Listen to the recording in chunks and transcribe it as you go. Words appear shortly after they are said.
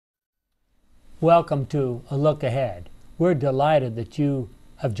Welcome to A Look Ahead. We're delighted that you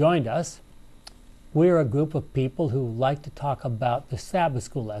have joined us. We're a group of people who like to talk about the Sabbath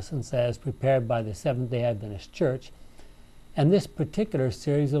School lessons as prepared by the Seventh-day Adventist Church. And this particular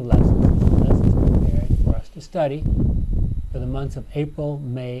series of lessons prepared for us to study for the months of April,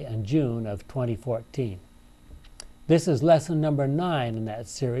 May, and June of 2014. This is lesson number 9 in that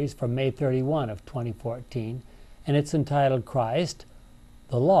series for May 31 of 2014, and it's entitled Christ,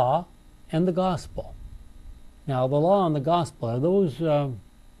 the Law, and the Gospel. Now, the law and the gospel, are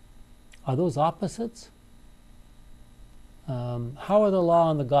those opposites? How are the law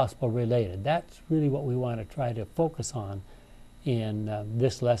and the gospel related? That's really what we want to try to focus on in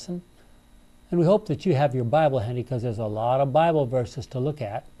this lesson. And we hope that you have your Bible handy because there's a lot of Bible verses to look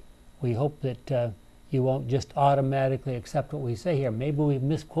at. We hope that you won't just automatically accept what we say here. Maybe we're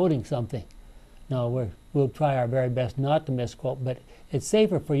misquoting something. No, we'll try our very best not to misquote, but it's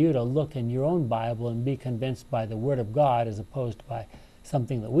safer for you to look in your own Bible and be convinced by the Word of God as opposed to by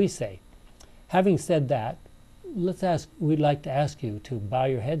something that we say. Having said that, we'd like to ask you to bow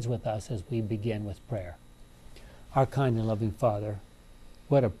your heads with us as we begin with prayer. Our kind and loving Father,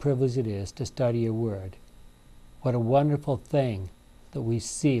 what a privilege it is to study your Word. What a wonderful thing that we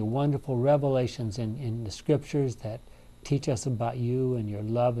see, wonderful revelations in the Scriptures that teach us about you and your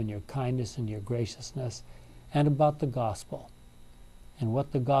love and your kindness and your graciousness, and about the gospel. And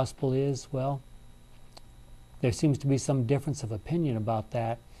what the gospel is, well, there seems to be some difference of opinion about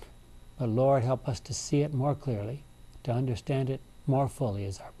that, but Lord, help us to see it more clearly, to understand it more fully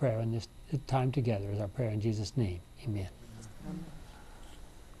is our prayer, and this time together is our prayer in Jesus' name. Amen.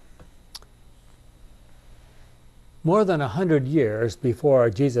 More than 100 years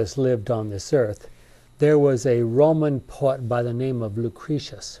before Jesus lived on this earth, there was a Roman poet by the name of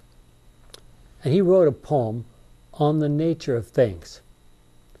Lucretius. And he wrote a poem on the nature of things.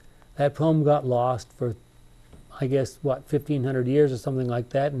 That poem got lost for, I guess, 1,500 years or something like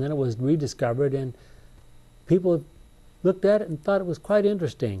that, and then it was rediscovered, and people looked at it and thought it was quite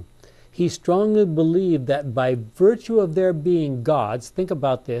interesting. He strongly believed that by virtue of their being gods, think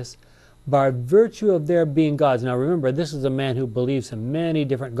about this, by virtue of their being gods, now remember, this is a man who believes in many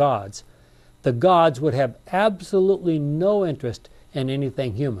different gods, the gods would have absolutely no interest in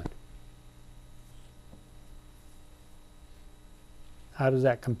anything human. How does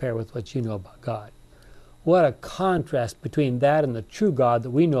that compare with what you know about God? What a contrast between that and the true God that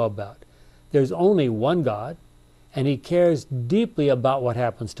we know about. There's only one God, and He cares deeply about what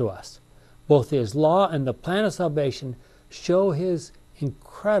happens to us. Both His law and the plan of salvation show His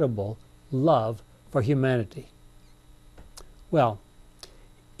incredible love for humanity. Well,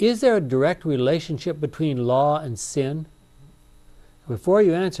 is there a direct relationship between law and sin? Before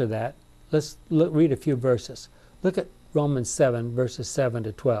you answer that, let's read a few verses. Look at Romans 7, verses 7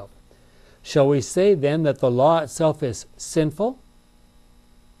 to 12. Shall we say then that the law itself is sinful?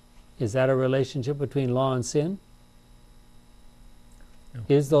 Is that a relationship between law and sin? No.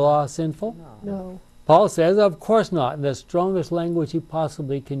 Is the law sinful? No. Paul says, of course not, in the strongest language he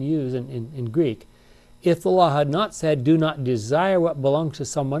possibly can use in Greek. If the law had not said, do not desire what belongs to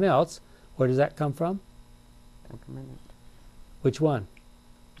someone else, where does that come from? 10th commandment. Which one?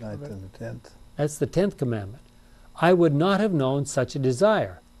 9th and the 10th. That's the 10th commandment. I would not have known such a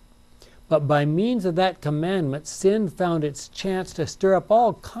desire. But by means of that commandment, sin found its chance to stir up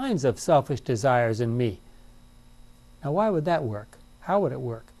all kinds of selfish desires in me. Now, why would that work? How would it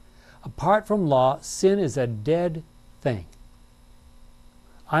work? Apart from law, sin is a dead thing.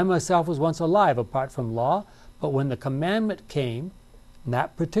 I myself was once alive apart from law, but when the commandment came,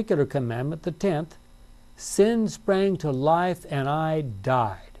 that particular commandment, the 10th, sin sprang to life and I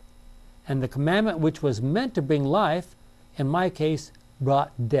died. And the commandment which was meant to bring life, in my case,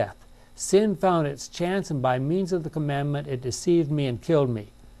 brought death. Sin found its chance, and by means of the commandment it deceived me and killed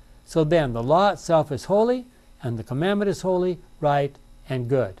me. So then, the law itself is holy, and the commandment is holy, right, and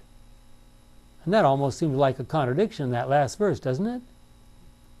good. And that almost seems like a contradiction in that last verse, doesn't it?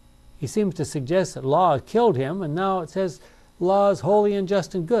 He seems to suggest that law killed him, and now it says law is holy and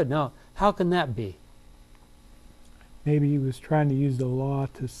just and good. Now, how can that be? Maybe he was trying to use the law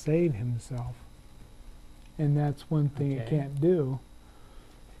to save himself. And that's one thing it can't do.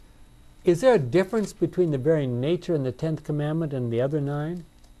 Is there a difference between the very nature in the 10th commandment and the other 9?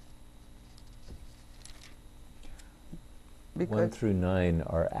 1 through 9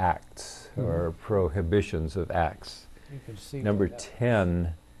 are acts, or prohibitions of acts. Number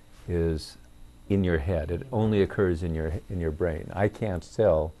 10 is in your head. It only occurs in your brain. I can't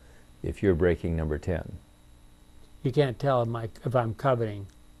tell if you're breaking number 10. You can't tell if I'm coveting.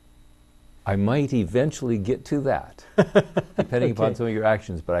 I might eventually get to that, depending upon some of your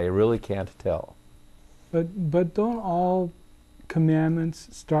actions, but I really can't tell. But don't all commandments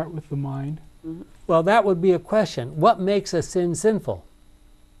start with the mind? Well, that would be a question. What makes a sin sinful?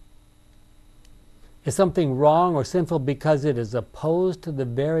 Is something wrong or sinful because it is opposed to the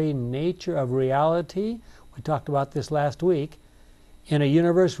very nature of reality? We talked about this last week. In a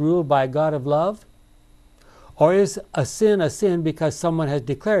universe ruled by a God of love? Or is a sin because someone has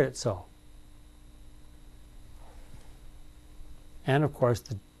declared it so? And of course,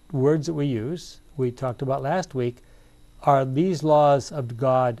 the words that we use, we talked about last week, are these laws of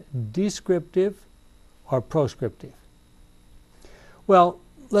God descriptive or proscriptive? Well,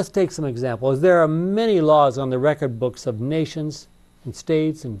 let's take some examples. There are many laws on the record books of nations and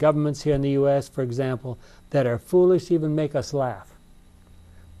states and governments here in the U.S., for example, that are foolish to even make us laugh.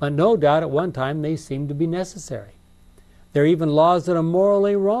 But no doubt at one time they seem to be necessary. There are even laws that are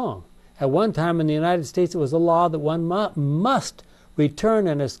morally wrong. At one time in the United States it was a law that one must return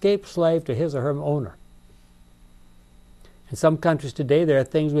an escaped slave to his or her owner. In some countries today there are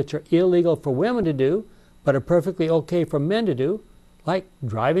things which are illegal for women to do, but are perfectly okay for men to do, like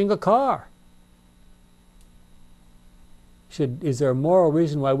driving a car. Is there a moral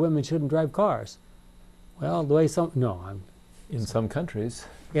reason why women shouldn't drive cars? Well, the way in some countries.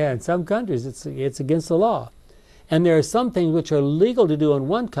 Yeah, in some countries it's against the law. And there are some things which are legal to do in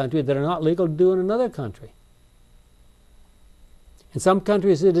one country that are not legal to do in another country. In some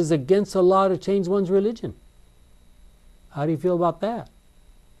countries it is against the law to change one's religion. How do you feel about that?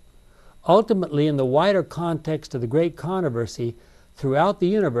 Ultimately, in the wider context of the great controversy, throughout the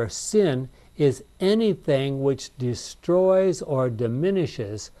universe, sin is anything which destroys or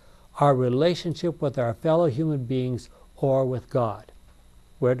diminishes our relationship with our fellow human beings or with God.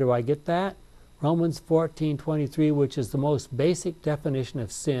 Where do I get that? Romans 14:23, which is the most basic definition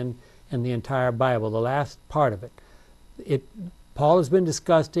of sin in the entire Bible, the last part of it. Paul has been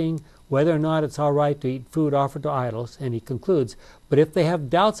discussing whether or not it's all right to eat food offered to idols, and he concludes, but if they have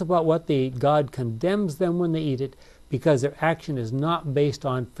doubts about what they eat, God condemns them when they eat it, because their action is not based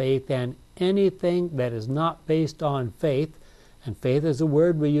on faith, and anything that is not based on faith, and faith is a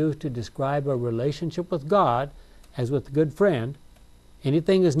word we use to describe a relationship with God, as with a good friend,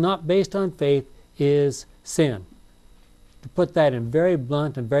 anything is not based on faith is sin. To put that in very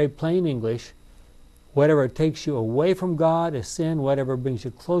blunt and very plain English, whatever takes you away from God is sin, whatever brings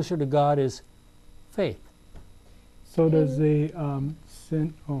you closer to God is faith. So does the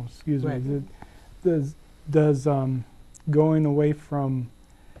sin, does going away from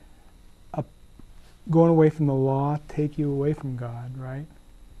the law take you away from God, right?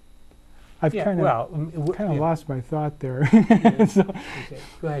 I've kind of lost my thought there. So, okay.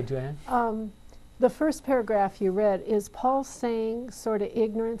 Go ahead, Joanne. The first paragraph you read, is Paul saying sort of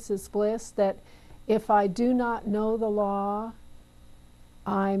ignorance is bliss, that if I do not know the law,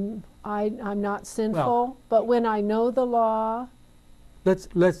 I'm not sinful, well, but when I know the law, let's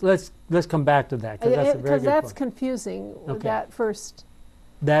come back to that, because that's a very good point. Because that's confusing. Okay. That first.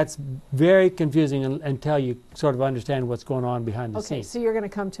 That's very confusing until you sort of understand what's going on behind the Okay, scenes. so you're going to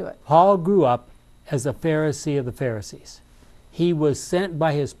come to it. Paul grew up as a Pharisee of the Pharisees. He was sent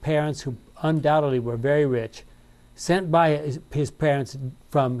by his parents, who undoubtedly were very rich, sent by his parents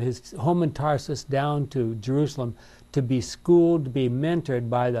from his home in Tarsus down to Jerusalem to be schooled, to be mentored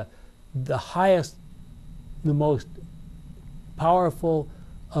by the highest, the most powerful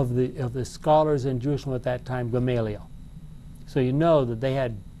of the scholars in Jerusalem at that time, Gamaliel. So you know that they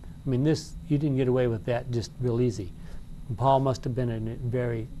had, you didn't get away with that just real easy. And Paul must have been a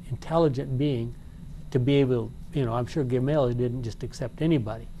very intelligent being to be able, I'm sure Gamaliel didn't just accept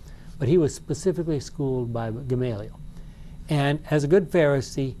anybody, but he was specifically schooled by Gamaliel. And as a good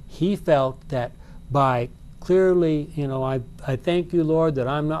Pharisee, he felt that by clearly, I thank you, Lord, that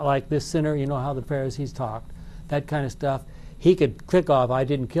I'm not like this sinner, you know how the Pharisees talked, that kind of stuff. He could click off, I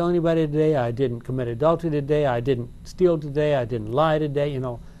didn't kill anybody today, I didn't commit adultery today, I didn't steal today, I didn't lie today,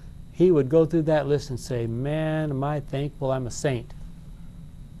 He would go through that list and say, man, am I thankful I'm a saint.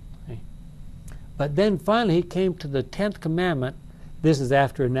 Okay. But then finally he came to the 10th commandment. This is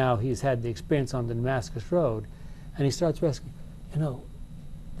after now he's had the experience on the Damascus Road, and he starts asking,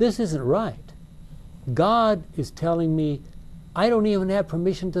 this isn't right. God is telling me I don't even have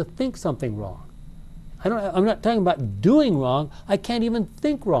permission to think something wrong. I'm not talking about doing wrong. I can't even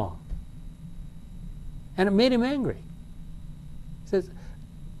think wrong. And it made him angry. He says,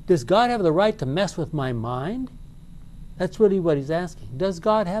 does God have the right to mess with my mind? That's really what he's asking. Does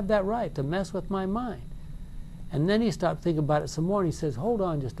God have that right to mess with my mind? And then he stopped thinking about it some more, and he says, hold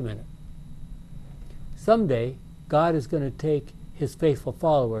on just a minute. Someday, God is going to take his faithful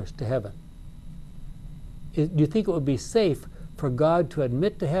followers to heaven. do you think it would be safe for God to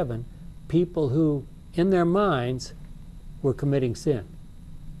admit to heaven people who, in their minds, were committing sin?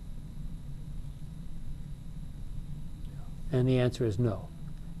 And the answer is no.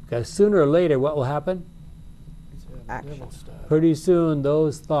 Because sooner or later, what will happen? Action. Pretty soon,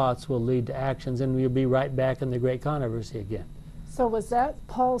 those thoughts will lead to actions, and we'll be right back in the great controversy again. So was that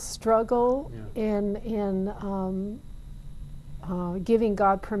Paul's struggle in giving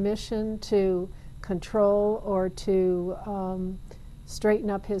God permission to control or to straighten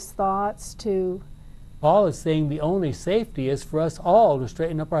up his thoughts? Paul is saying the only safety is for us all to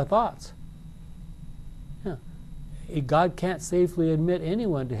straighten up our thoughts. Yeah. God can't safely admit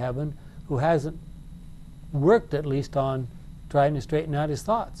anyone to heaven who hasn't worked at least on trying to straighten out his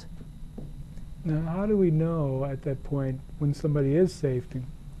thoughts. Now, how do we know at that point when somebody is safe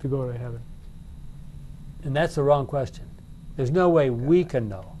to go to heaven? And that's the wrong question. There's no way we can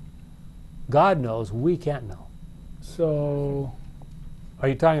know. God knows, we can't know. So, are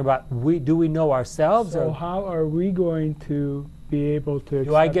you talking about do we know ourselves? So or how are we going to be able to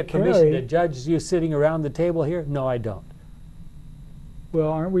do I get permission Carrie? to judge you sitting around the table here? No, I don't. Well,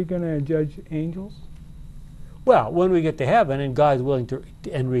 aren't we going to judge angels? Well, when we get to heaven and God's willing to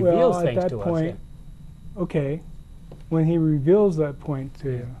and reveals things at that to point, us. Okay, when he reveals that point to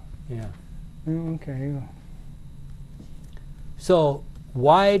you. Yeah. Okay. So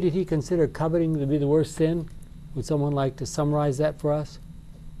why did he consider coveting to be the worst sin? Would someone like to summarize that for us?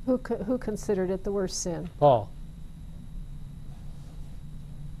 Who considered it the worst sin? Paul.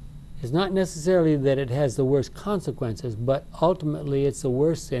 It's not necessarily that it has the worst consequences, but ultimately it's the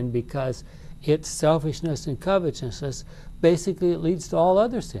worst sin because its selfishness and covetousness, basically it leads to all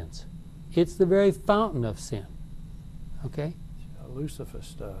other sins. It's the very fountain of sin. Okay? Lucifer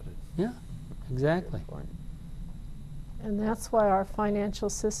started. Yeah, exactly. And that's why our financial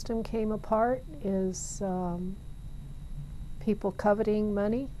system came apart, is people coveting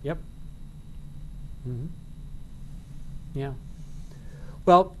money. Yep. Mm-hmm. Yeah.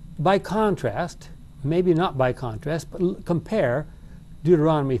 Well, by contrast, maybe not by contrast, but compare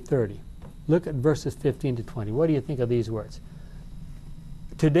Deuteronomy 30. Look at verses 15 to 20. What do you think of these words?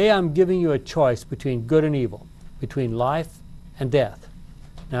 Today I'm giving you a choice between good and evil, between life and death.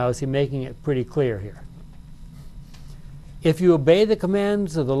 Now, is he making it pretty clear here? If you obey the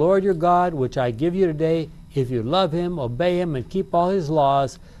commands of the Lord your God, which I give you today, if you love him, obey him, and keep all his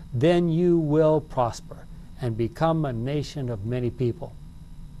laws, then you will prosper and become a nation of many people.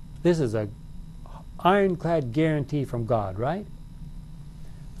 This is an ironclad guarantee from God, right?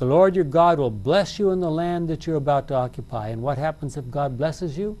 The Lord your God will bless you in the land that you're about to occupy. And what happens if God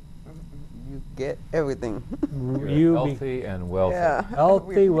blesses you? You get everything. You're healthy and wealthy. Yeah.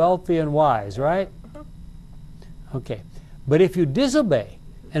 Healthy, wealthy, and wise, right? Okay. But if you disobey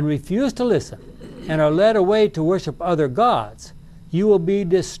and refuse to listen and are led away to worship other gods, you will be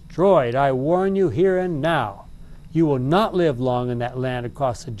destroyed. I warn you here and now. You will not live long in that land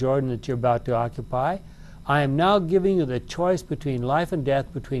across the Jordan that you're about to occupy. I am now giving you the choice between life and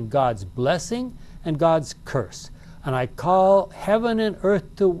death, between God's blessing and God's curse. And I call heaven and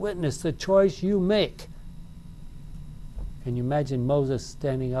earth to witness the choice you make. Can you imagine Moses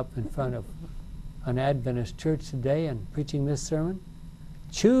standing up in front of an Adventist church today and preaching this sermon?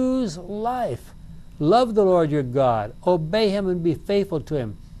 Choose life. Love the Lord your God. Obey him and be faithful to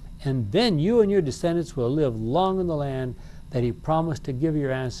him. And then you and your descendants will live long in the land that he promised to give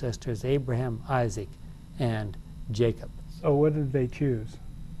your ancestors, Abraham, Isaac, and Jacob. So what did they choose?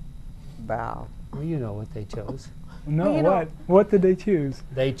 Bow. Well, you know what they chose. No, Well, what? What did they choose?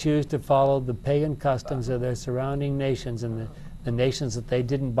 They choose to follow the pagan customs of their surrounding nations, and the nations that they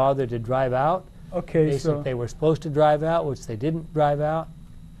didn't bother to drive out, Okay, nations so that they were supposed to drive out, which they didn't drive out.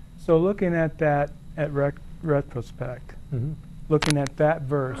 so looking at that at retrospect, Mm-hmm. looking at that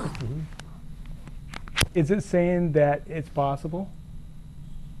verse, Mm-hmm. is it saying that it's possible?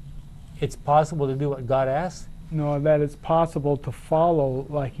 It's possible to do what God asks. No, that it's possible to follow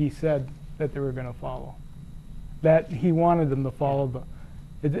like he said that they were going to follow. That he wanted them to follow.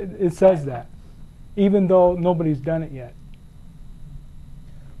 It says that, even though nobody's done it yet.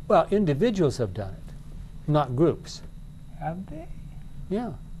 Well, individuals have done it, not groups. Have they?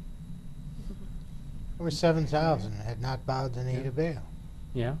 Yeah, There were 7,000 had not bowed the knee to Baal.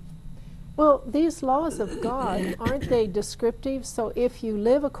 yeah. Well, these laws of God, aren't they descriptive? So if you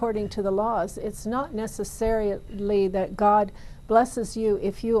live according to the laws, it's not necessarily that God blesses you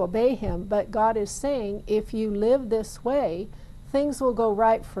if you obey him, but God is saying if you live this way, things will go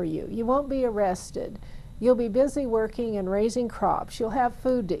right for you. You won't be arrested. You'll be busy working and raising crops. You'll have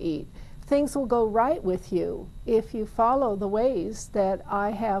food to eat. things will go right with you if you follow the ways that I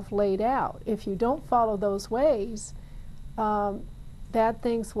have laid out. If you don't follow those ways, bad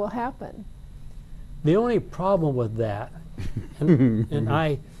things will happen. The only problem with that, and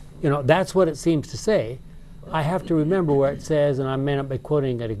I, that's what it seems to say. I have to remember where it says, and I may not be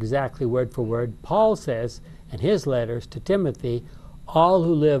quoting it exactly word for word, Paul says in his letters to Timothy, all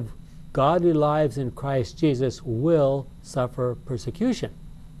who live godly lives in Christ Jesus will suffer persecution.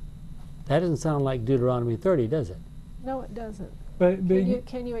 That doesn't sound like Deuteronomy 30, does it? No, it doesn't. But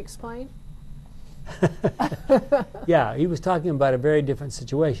Can you explain? Yeah, he was talking about a very different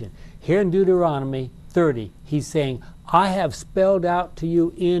situation. Here in Deuteronomy 30, he's saying, I have spelled out to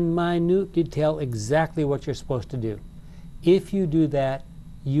you in minute detail exactly what you're supposed to do. If you do that,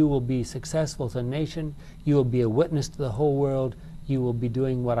 you will be successful as a nation. You will be a witness to the whole world. You will be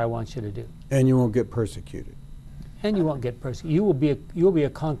doing what I want you to do. And you won't get persecuted. And you won't get persecuted. You will be a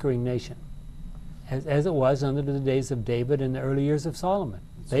conquering nation, as it was under the days of David and the early years of Solomon.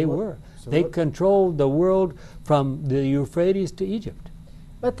 They were. They controlled the world from the Euphrates to Egypt.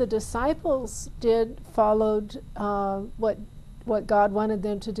 But the disciples followed what God wanted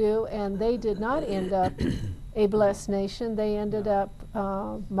them to do, and they did not end up a blessed nation. They ended up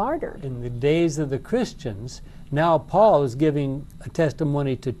martyred. In the days of the Christians, now Paul is giving a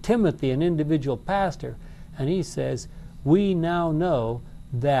testimony to Timothy, an individual pastor, and he says, we now know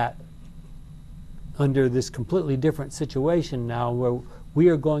that under this completely different situation now, where we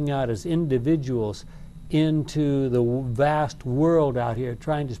are going out as individuals into the vast world out here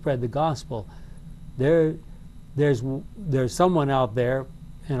trying to spread the gospel, there's someone out there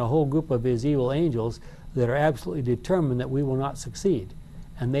and a whole group of his evil angels that are absolutely determined that we will not succeed.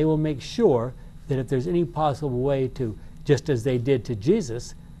 And they will make sure that if there's any possible way to, just as they did to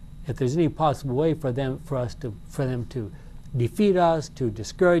Jesus, if there's any possible way for them to defeat us, to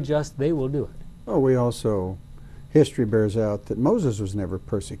discourage us, they will do it. Well, we also, history bears out that Moses was never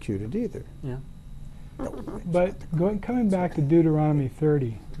persecuted either. Yeah. But coming back to Deuteronomy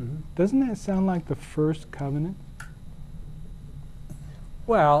 30, doesn't that sound like the first covenant?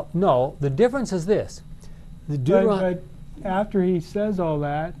 Well, no. The difference is this. But after he says all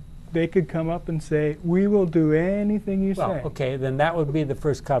that, they could come up and say, we will do anything you say. Okay, then that would be the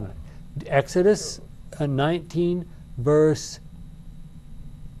first covenant. Exodus 19, verse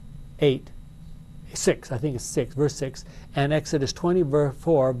 6, I think it's 6, verse 6, and Exodus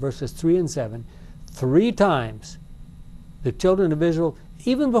 24, verses 3 and 7, 3 times the children of Israel,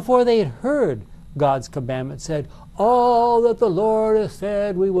 even before they had heard God's commandment, said, all that the Lord has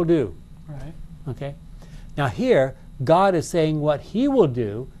said we will do. Right. Okay? Now here, God is saying what he will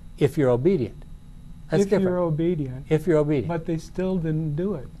do if you're obedient. That's different. You're obedient. If you're obedient. But they still didn't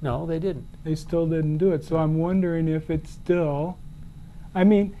do it. No, they didn't. They still didn't do it. So I'm wondering if it's still, I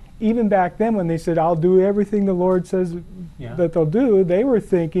mean, even back then when they said, I'll do everything the Lord says that they'll do, they were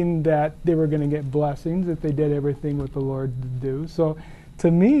thinking that they were going to get blessings if they did everything what the Lord did do. So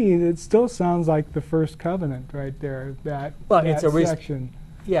to me, it still sounds like the first covenant right there, that section.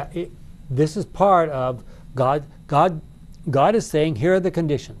 This is part of God. God is saying, here are the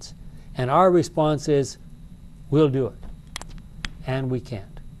conditions. And our response is, we'll do it. And we can't.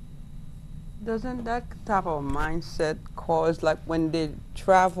 Doesn't that type of mindset cause, like when they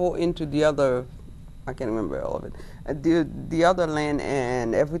travel into the other, I can't remember all of it, the other land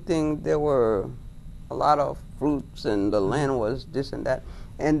and everything, there were a lot of fruits and the land was this and that.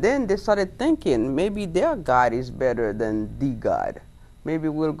 And then they started thinking, maybe their God is better than the God. Maybe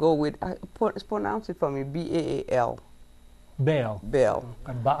we'll go with, pronounce it for me, B-A-A-L. Baal. Baal.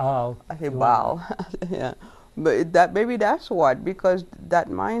 Baal. I say Baal. Yeah. But maybe that's what, because that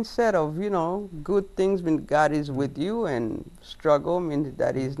mindset of, good things when God is with you and struggle means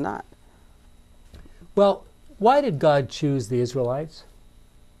that he's not. Well, why did God choose the Israelites?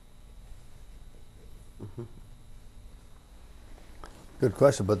 Good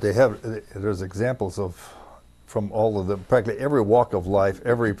question, but there's examples from all of them, practically every walk of life,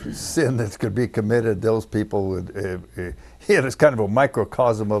 every sin that could be committed, those people would, it's kind of a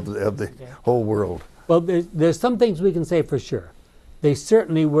microcosm of the whole world. Well, there's some things we can say for sure. They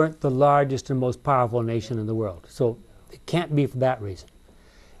certainly weren't the largest and most powerful nation in the world, so it can't be for that reason.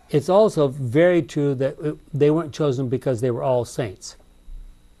 It's also very true that they weren't chosen because they were all saints.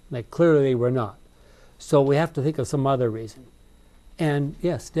 They clearly were not. So we have to think of some other reason. And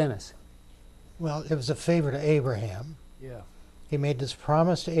yes, Dennis. Well, it was a favor to Abraham. Yeah. He made this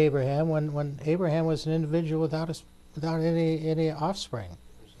promise to Abraham when Abraham was an individual without any offspring.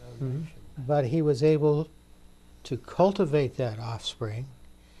 Mm-hmm. But he was able to cultivate that offspring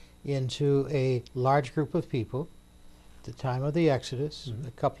into a large group of people the time of the Exodus,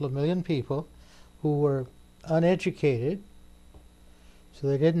 a couple of million people who were uneducated, so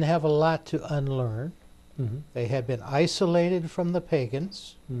they didn't have a lot to unlearn. They had been isolated from the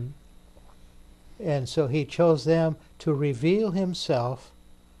pagans, and so he chose them to reveal himself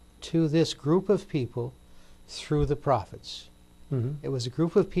to this group of people through the prophets. It was a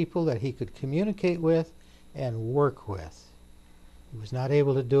group of people that he could communicate with and work with. He was not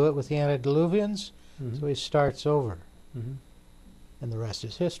able to do it with the antediluvians, so he starts over. And the rest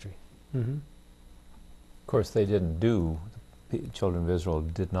is history. Of course, they didn't do, the children of Israel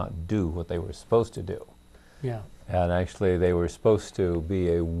did not do what they were supposed to do. Yeah. And actually, they were supposed to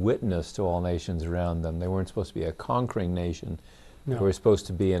be a witness to all nations around them. They weren't supposed to be a conquering nation. No. They were supposed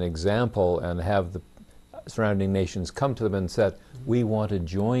to be an example and have the surrounding nations come to them and said, we want to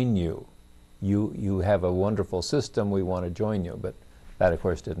join you. You have a wonderful system, we want to join you. But that, of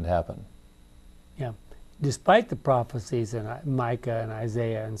course, didn't happen. Yeah. Despite the prophecies in Micah and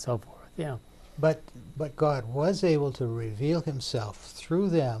Isaiah and so forth. Yeah. But God was able to reveal himself through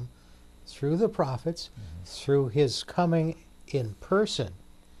them, through the prophets, through his coming in person.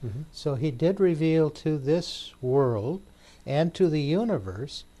 So he did reveal to this world and to the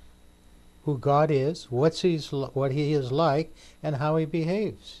universe who God is, what he is like, and how he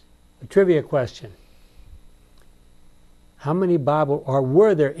behaves. A trivia question. How many Bible, or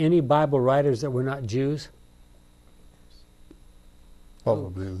were there any Bible writers that were not Jews?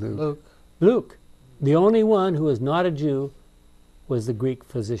 Probably Luke. Luke. The only one who was not a Jew was the Greek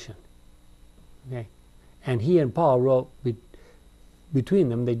physician. Okay? And he and Paul wrote, between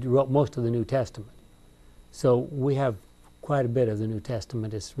them, they wrote most of the New Testament. So we have quite a bit of the New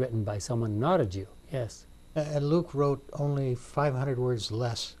Testament is written by someone not a Jew. Yes. And Luke wrote only 500 words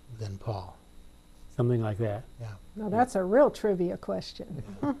less than Paul. Something like that. Yeah. Now that's a real trivia question.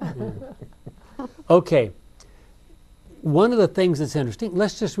 Okay. One of the things that's interesting,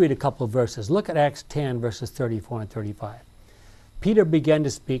 let's just read a couple of verses. Look at Acts 10, verses 34 and 35. Peter began to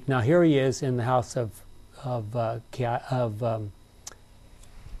speak. Now here he is in the house of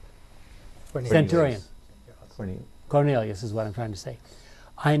Centurion. Cornelius is what I'm trying to say.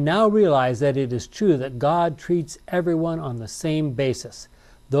 I now realize that it is true that God treats everyone on the same basis.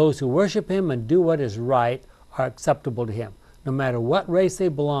 Those who worship him and do what is right are acceptable to him, no matter what race they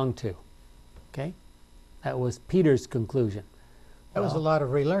belong to. Okay? That was Peter's conclusion. That was a lot of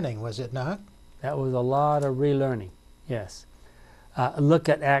relearning, was it not? That was a lot of relearning, yes. Look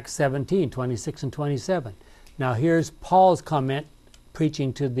at Acts 17, 26 and 27. Now here's Paul's comment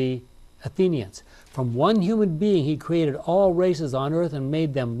preaching to the Athenians. From one human being he created all races on earth and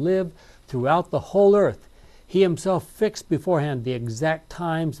made them live throughout the whole earth. He himself fixed beforehand the exact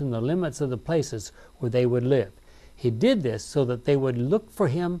times and the limits of the places where they would live. He did this so that they would look for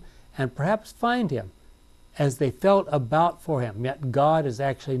him and perhaps find him as they felt about for him. Yet God is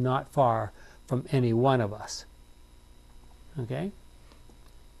actually not far from any one of us. Okay?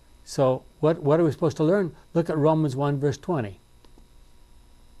 So what are we supposed to learn? Look at Romans 1, verse 20.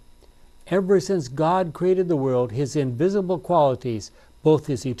 Ever since God created the world, his invisible qualities, both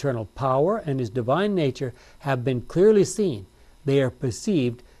his eternal power and his divine nature, have been clearly seen. They are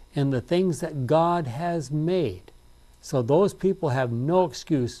perceived in the things that God has made. So those people have no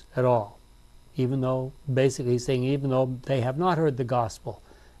excuse at all, even though, basically saying, even though they have not heard the gospel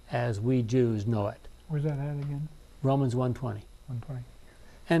as we Jews know it. Where's that at again? Romans 1:20. 120.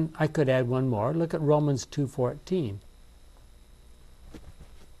 And I could add one more. Look at Romans 2:14.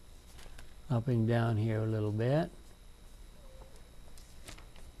 Upping down here a little bit.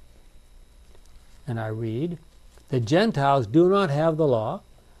 And I read, the Gentiles do not have the law,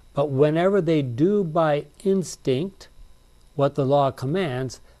 but whenever they do by instinct what the law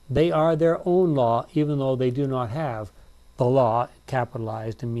commands, they are their own law, even though they do not have the law,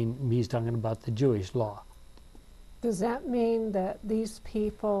 capitalized. I mean, he's talking about the Jewish law. Does that mean that these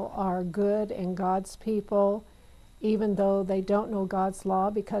people are good and God's people, even though they don't know God's law,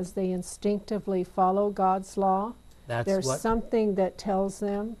 because they instinctively follow God's law? There's something that tells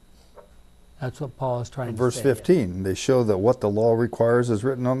them. That's what Paul is trying to say. Verse 15, they show that what the law requires is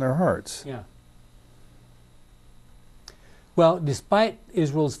written on their hearts. Yeah. Well, despite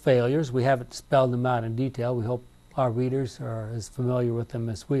Israel's failures, we haven't spelled them out in detail. We hope our readers are as familiar with them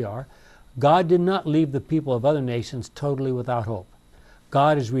as we are. God did not leave the people of other nations totally without hope.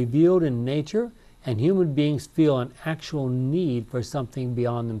 God is revealed in nature, and human beings feel an actual need for something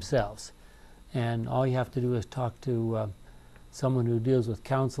beyond themselves. And all you have to do is talk to someone who deals with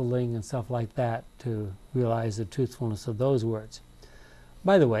counseling and stuff like that to realize the truthfulness of those words.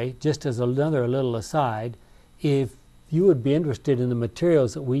 By the way, just as another little aside, if you would be interested in the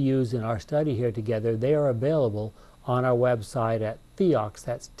materials that we use in our study here together, they are available on our website at theox,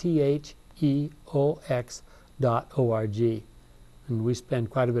 that's THEOX.org. And we spend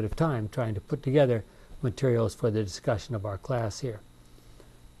quite a bit of time trying to put together materials for the discussion of our class here.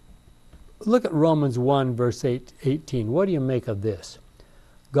 Look at Romans 1, verse 18. What do you make of this?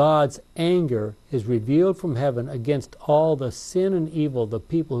 God's anger is revealed from heaven against all the sin and evil, the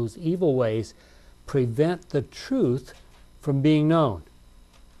people whose evil ways prevent the truth from being known.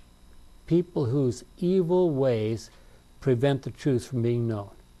 People whose evil ways prevent the truth from being known.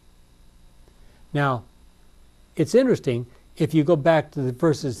 Now, it's interesting, if you go back to the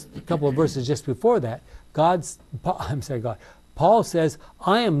verses, a couple of verses just before that, Paul says,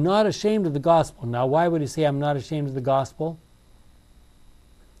 I am not ashamed of the gospel. Now, why would he say I'm not ashamed of the gospel?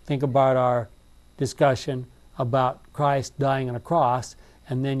 Think about our discussion about Christ dying on a cross,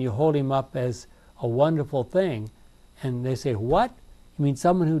 and then you hold him up as a wonderful thing, and they say, what? You mean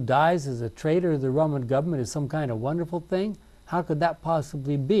someone who dies as a traitor to the Roman government is some kind of wonderful thing? How could that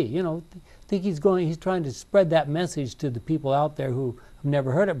possibly be? You know, I think he's trying to spread that message to the people out there who have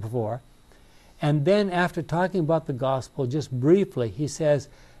never heard it before. And then after talking about the gospel, just briefly, he says,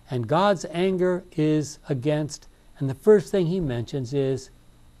 and God's anger is against, and the first thing he mentions is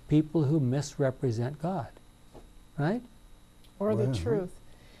people who misrepresent God, right? Or the truth.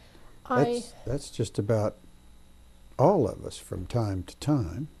 That's just about all of us from time to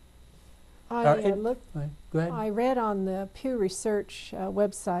time. I read on the Pew Research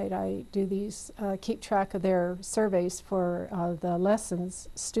website, I do these, keep track of their surveys for the lessons,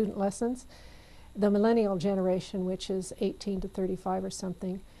 student lessons. The millennial generation, which is 18 to 35 or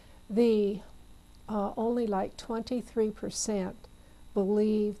something, only like 23%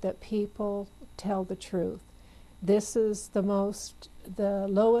 believe that people tell the truth. This is the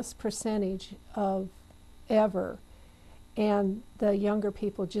lowest percentage of ever. And the younger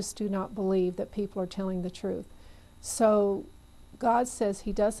people just do not believe that people are telling the truth. So God says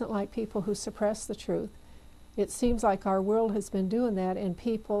he doesn't like people who suppress the truth. It seems like our world has been doing that, and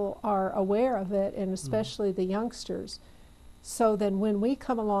people are aware of it, and especially the youngsters. So then when we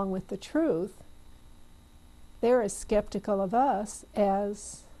come along with the truth, they're as skeptical of us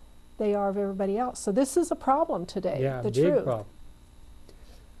as they are of everybody else. So this is a problem today, the big truth. Problem.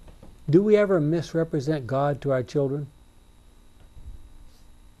 Do we ever misrepresent God to our children?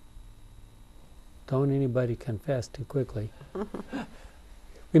 Don't anybody confess too quickly.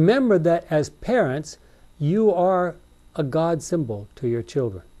 Remember that as parents, you are a God symbol to your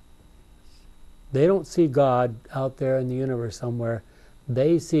children. They don't see God out there in the universe somewhere.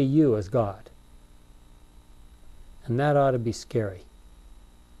 They see you as God. And that ought to be scary.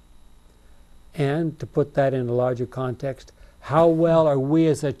 And to put that in a larger context, how well are we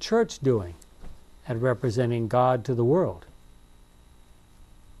as a church doing at representing God to the world?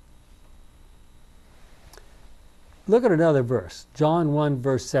 Look at another verse, John 1,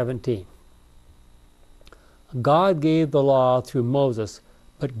 verse 17. God gave the law through Moses,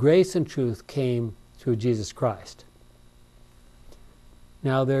 but grace and truth came through Jesus Christ.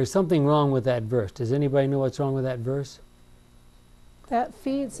 Now, there's something wrong with that verse. Does anybody know what's wrong with that verse? That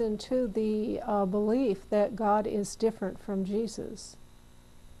feeds into the belief that God is different from Jesus.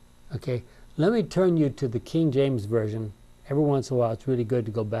 Okay, let me turn you to the King James Version. Every once in a while, it's really good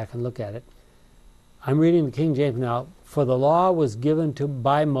to go back and look at it. I'm reading the King James now. For the law was given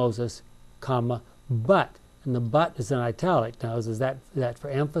by Moses, but, and the but is in italic. Now, is that for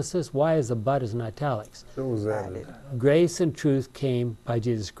emphasis? Why is the but is in italics? So was added. Grace and truth came by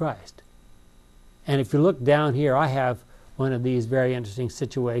Jesus Christ. And if you look down here, I have one of these very interesting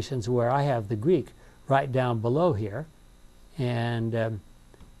situations where I have the Greek right down below here. And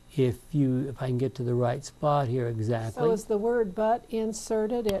if I can get to the right spot here exactly. So is the word but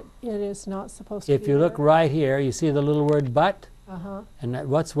inserted? It is not supposed to be If you look right here, you see the little word but? And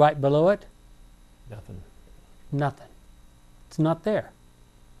what's right below it? Nothing. Nothing. It's not there.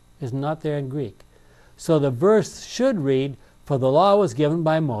 It's not there in Greek. So the verse should read, for the law was given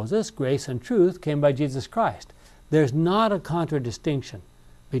by Moses, grace and truth came by Jesus Christ. There's not a contradistinction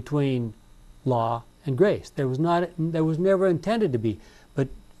between law and grace. There was never intended to be. But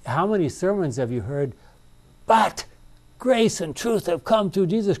how many sermons have you heard, but grace and truth have come through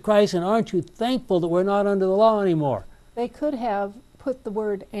Jesus Christ, and aren't you thankful that we're not under the law anymore? They could have put the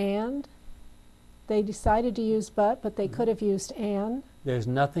word and. They decided to use but they could have used and. There's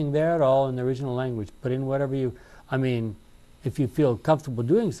nothing there at all in the original language. Put in whatever if you feel comfortable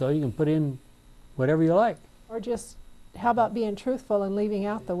doing so, you can put in whatever you like. Or just, how about being truthful and leaving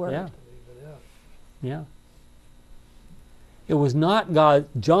out the word? Yeah. Yeah. It was not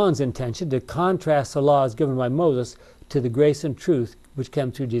John's intention to contrast the laws given by Moses to the grace and truth which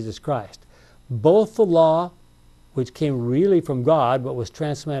came through Jesus Christ. Both the law which came really from God but was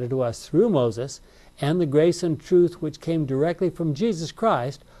transplanted to us through Moses, and the grace and truth which came directly from Jesus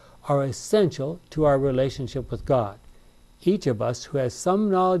Christ are essential to our relationship with God. Each of us who has some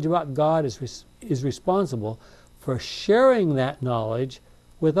knowledge about God is responsible for sharing that knowledge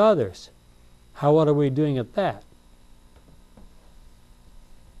with others. How well are we doing at that?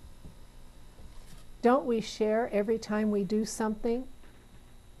 Don't we share every time we do something?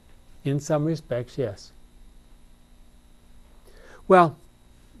 In some respects, yes. Well,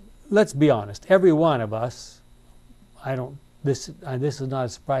 let's be honest. Every one of us, this is not a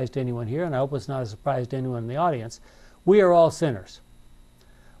surprise to anyone here, and I hope it's not a surprise to anyone in the audience. We are all sinners.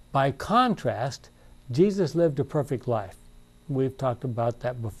 By contrast, Jesus lived a perfect life. We've talked about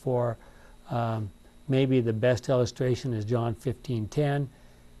that before. Maybe the best illustration is John 15:10.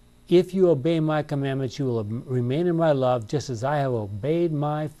 If you obey my commandments, you will remain in my love, just as I have obeyed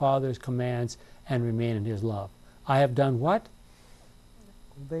my Father's commands and remain in his love. I have done what?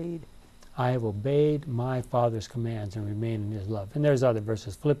 Obeyed. I have obeyed my Father's commands and remain in his love. And there's other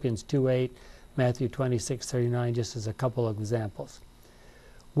verses, Philippians 2:8, Matthew 26:39, just as a couple of examples.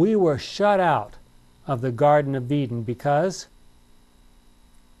 We were shut out of the Garden of Eden because?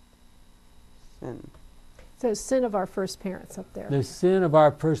 Sin. It says sin of our first parents up there. The sin of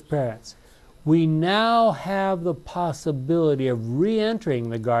our first parents. We now have the possibility of re-entering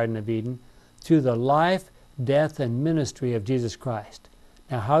the Garden of Eden through the life, death, and ministry of Jesus Christ.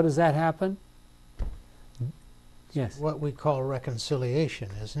 Now, how does that happen? Yes. What we call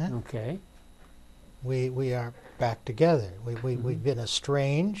reconciliation, isn't it? Okay. We are back together. We've been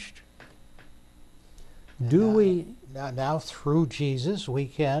estranged. Now through Jesus we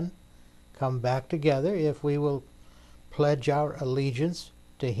can come back together if we will pledge our allegiance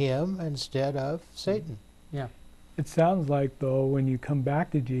to him instead of Satan. Yeah. It sounds like, though, when you come back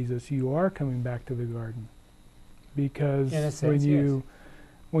to Jesus, you are coming back to the garden, because in a sense,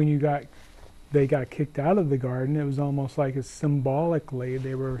 they got kicked out of the garden, it was almost like symbolically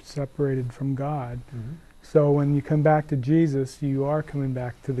they were separated from God. Mm-hmm. So when you come back to Jesus, you are coming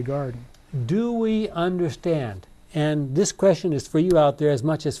back to the garden. Do we understand? And this question is for you out there as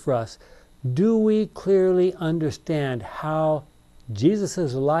much as for us. Do we clearly understand how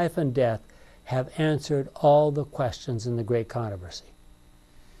Jesus' life and death have answered all the questions in the great controversy?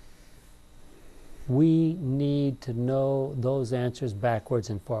 We need to know those answers backwards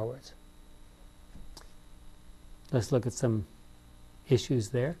and forwards. Let's look at some issues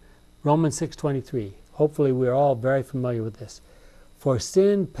there. Romans 6:23. Hopefully we're all very familiar with this. For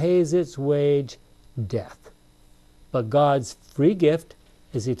sin pays its wage, death. But God's free gift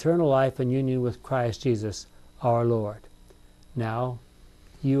is eternal life and union with Christ Jesus our Lord. Now,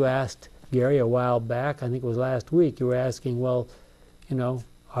 you asked Gary a while back, I think it was last week, you were asking, well,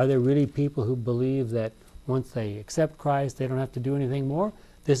 are there really people who believe that once they accept Christ, they don't have to do anything more?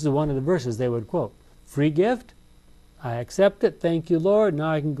 This is one of the verses they would quote. Free gift, I accept it, thank you, Lord,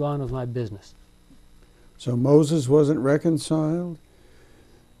 now I can go on with my business. So Moses wasn't reconciled,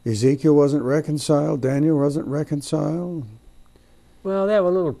 Ezekiel wasn't reconciled, Daniel wasn't reconciled. Well, they have a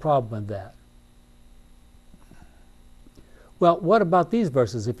little problem with that. Well, what about these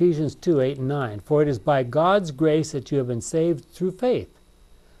verses, Ephesians 2:8 and 9? For it is by God's grace that you have been saved through faith.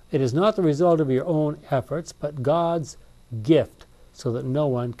 It is not the result of your own efforts, but God's gift, so that no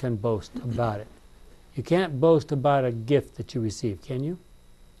one can boast about it. You can't boast about a gift that you receive, can you?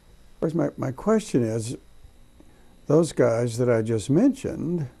 Of course, my question is, those guys that I just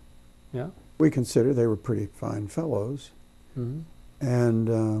mentioned, yeah, we consider they were pretty fine fellows. Mm-hmm.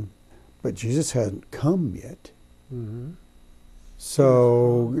 And but Jesus hadn't come yet. Mm-hmm.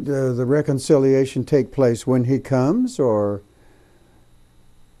 So the reconciliation take place when he comes, or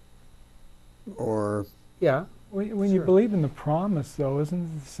yeah. When you believe in the promise, though, isn't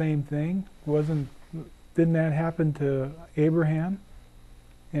it the same thing? Didn't that happen to Abraham?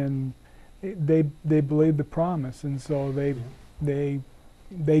 And they believed the promise, and so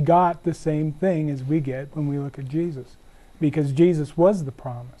they got the same thing as we get when we look at Jesus, because Jesus was the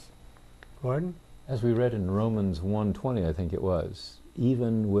promise. Gordon? As we read in Romans 1:20, I think it was,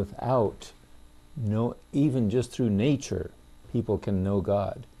 even just through nature, people can know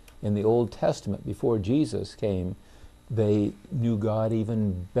God. In the Old Testament, before Jesus came, they knew God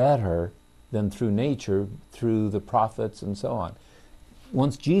even better than through nature, through the prophets and so on.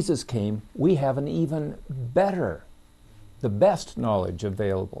 Once Jesus came, we have an even better, the best knowledge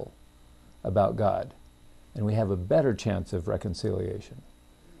available about God, and we have a better chance of reconciliation.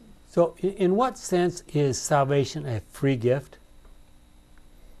 So in what sense is salvation a free gift?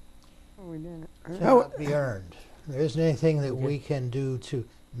 Oh, we didn't. Cannot be earned. There isn't anything that we can do to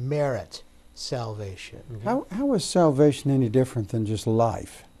merit salvation. How is salvation any different than just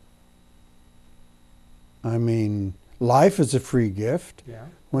life? I mean, life is a free gift. Yeah.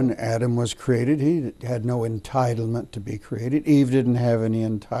 When Adam was created, he had no entitlement to be created. Eve didn't have any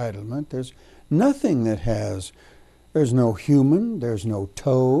entitlement. There's nothing that has, there's no human, there's no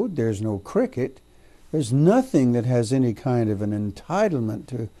toad, there's no cricket. There's nothing that has any kind of an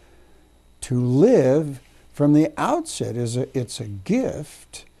entitlement to live from the outset. It's a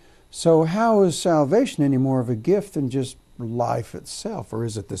gift. So how is salvation any more of a gift than just life itself, or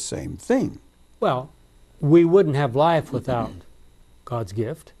is it the same thing? Well, we wouldn't have life without God's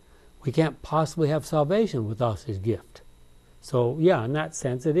gift. We can't possibly have salvation without His gift. So, yeah, in that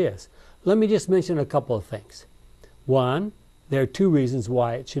sense it is. Let me just mention a couple of things. One, there are two reasons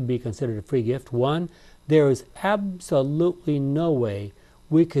why it should be considered a free gift. One, there is absolutely no way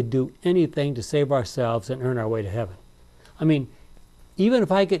we could do anything to save ourselves and earn our way to heaven. I mean, even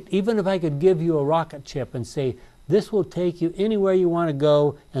if I could give you a rocket ship and say, this will take you anywhere you want to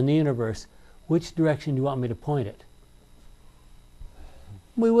go in the universe, which direction do you want me to point it?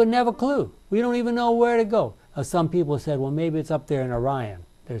 We wouldn't have a clue. We don't even know where to go. Some people said, well, maybe it's up there in Orion.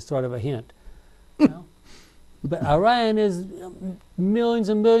 There's sort of a hint. You know? But Orion is millions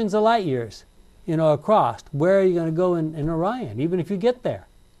and millions of light years, across. Where are you going to go in Orion, even if you get there?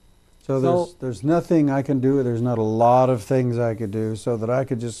 So there's nothing I can do. There's not a lot of things I could do so that I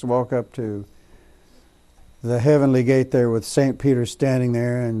could just walk up to the heavenly gate there with St. Peter standing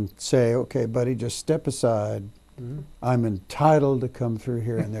there and say, okay, buddy, just step aside. Mm-hmm. I'm entitled to come through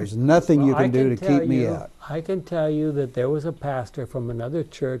here, and there's nothing you can do to keep me out. I can tell you that there was a pastor from another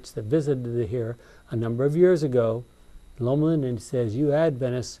church that visited here a number of years ago, Loma Linda, and says, you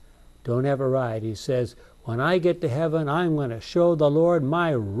Adventists don't have a right. He says, when I get to heaven, I'm going to show the Lord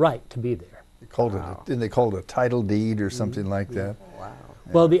my right to be there. Didn't they call it a title deed or something like that? Wow.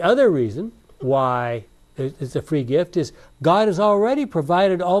 Well, the other reason why it's a free gift is God has already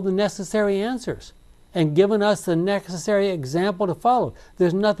provided all the necessary answers and given us the necessary example to follow.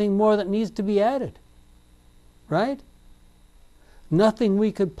 There's nothing more that needs to be added. Right? Nothing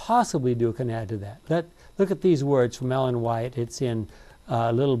we could possibly do can add to that. Look at these words from Ellen White. It's in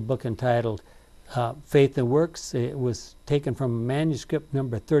a little book entitled Faith and Works. It was taken from manuscript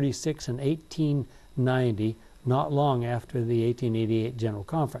number 36 in 1890, not long after the 1888 General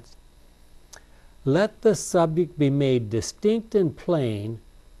Conference. Let the subject be made distinct and plain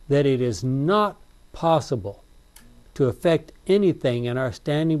that it is not possible to effect anything in our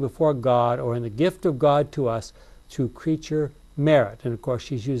standing before God or in the gift of God to us through creature merit. And of course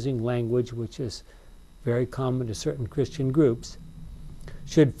she's using language which is very common to certain Christian groups.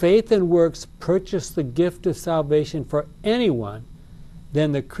 Should faith and works purchase the gift of salvation for anyone,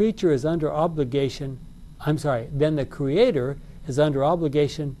 then the creature is under obligation, then the Creator is under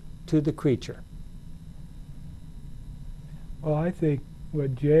obligation to the creature. Well, I think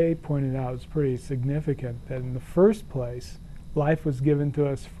what Jay pointed out is pretty significant, that in the first place, life was given to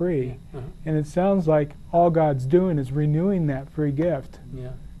us free. Uh-huh. And it sounds like all God's doing is renewing that free gift.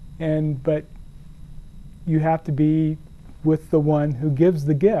 Yeah. But you have to be with the one who gives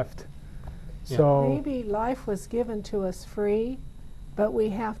the gift. Yeah. So maybe life was given to us free, but we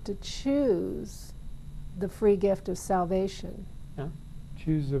have to choose the free gift of salvation. Yeah.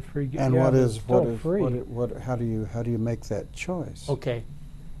 choose the free gift. And free. How do you make that choice? Okay,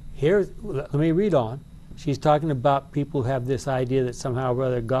 let me read on. She's talking about people who have this idea that somehow or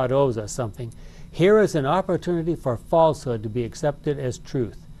other God owes us something. Here is an opportunity for falsehood to be accepted as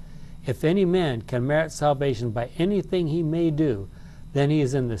truth. If any man can merit salvation by anything he may do, then he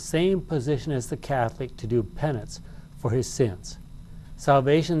is in the same position as the Catholic to do penance for his sins.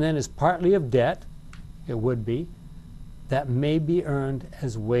 Salvation then is partly of debt, it would be, that may be earned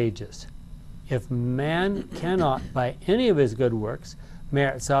as wages. If man cannot, by any of his good works,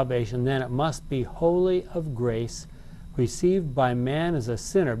 merit salvation, then it must be wholly of grace, received by man as a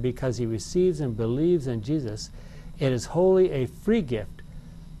sinner because he receives and believes in Jesus. It is wholly a free gift.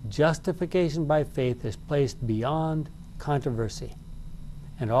 Justification by faith is placed beyond controversy.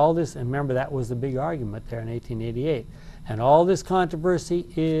 And all this, and remember that was the big argument there in 1888, and all this controversy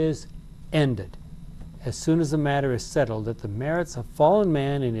is ended as soon as the matter is settled that the merits of fallen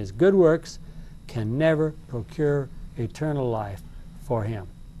man in his good works can never procure eternal life for him.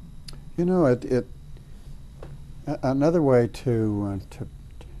 You know, another way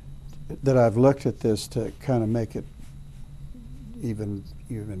that I've looked at this to kind of make it even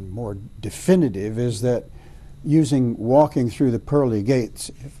more definitive is that walking through the pearly gates,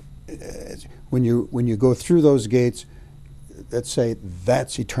 when you go through those gates, let's say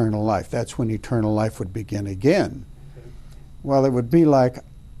that's eternal life. That's when eternal life would begin again. Well, it would be like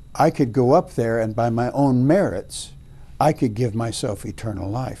I could go up there and by my own merits, I could give myself eternal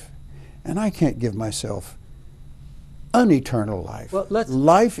life. And I can't give myself uneternal life. Well,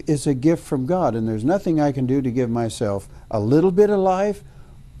 life is a gift from God, and there's nothing I can do to give myself a little bit of life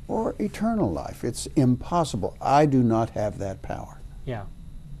or eternal life. It's impossible. I do not have that power. Yeah.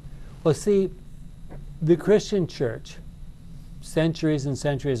 Well, see, the Christian church, centuries and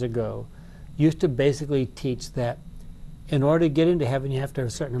centuries ago, used to basically teach that in order to get into heaven, you have to have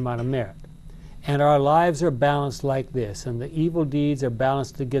a certain amount of merit. And our lives are balanced like this, and the evil deeds are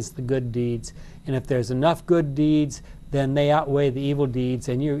balanced against the good deeds. And if there's enough good deeds, then they outweigh the evil deeds,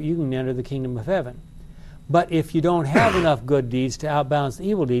 and you can enter the kingdom of heaven. But if you don't have enough good deeds to outbalance the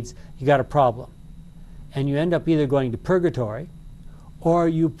evil deeds, you got a problem. And you end up either going to purgatory, or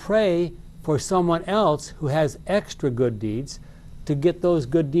you pray for someone else who has extra good deeds to get those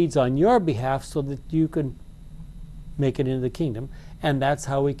good deeds on your behalf so that you can make it into the kingdom. And that's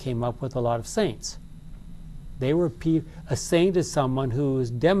how we came up with a lot of saints. They were a saint is someone who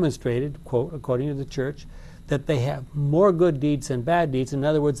has demonstrated, quote, according to the church, that they have more good deeds than bad deeds. In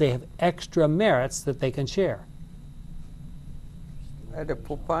other words, they have extra merits that they can share. By the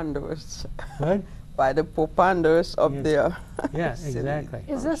preponderance. What? By the preponderance of their... Yeah, exactly.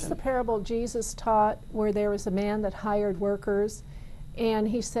 Is this the parable Jesus taught where there was a man that hired workers and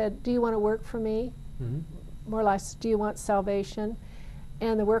he said, do you want to work for me? Mm-hmm. More or less, do you want salvation?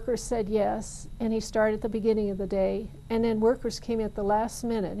 And the workers said yes, and he started at the beginning of the day. And then workers came at the last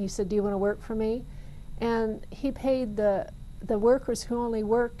minute, and he said, do you want to work for me? And he paid the workers who only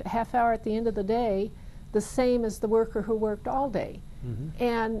worked a half hour at the end of the day the same as the worker who worked all day.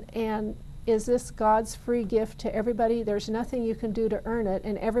 Mm-hmm. And is this God's free gift to everybody? There's nothing you can do to earn it,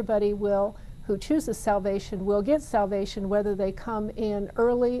 and everybody will, who chooses salvation, will get salvation whether they come in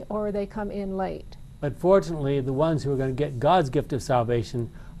early or they come in late. But fortunately, the ones who are going to get God's gift of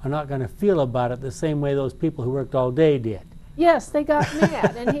salvation are not going to feel about it the same way those people who worked all day did. Yes, they got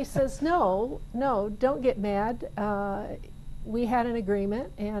mad. And he says, no, don't get mad. We had an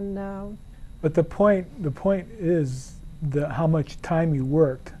agreement. And But the point is how much time you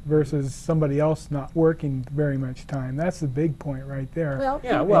worked versus somebody else not working very much time. That's the big point right there. well,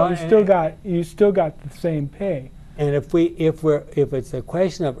 Yeah, well, you still got the same pay. And if it's a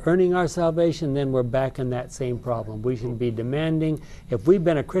question of earning our salvation, then we're back in that same problem. We should be demanding. If we've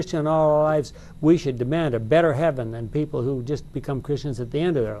been a Christian all our lives, we should demand a better heaven than people who just become Christians at the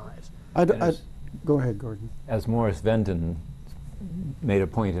end of their lives. Go ahead, Gordon. As Morris Venden made a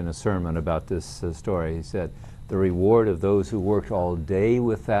point in a sermon about this story, he said, the reward of those who worked all day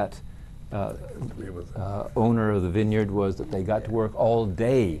with that owner of the vineyard was that they got to work all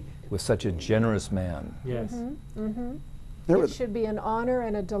day with such a generous man. Yes. Mm-hmm. Mm-hmm. It should be an honor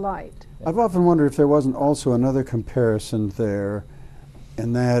and a delight. I've often wondered if there wasn't also another comparison there,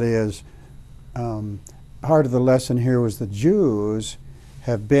 and that is part of the lesson here was the Jews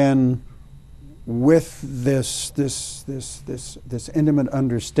have been with this intimate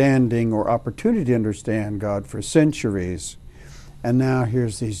understanding or opportunity to understand God for centuries, and now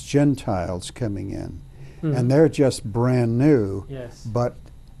here's these Gentiles coming in, and they're just brand new. Yes. But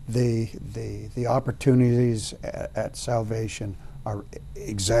the opportunities at salvation are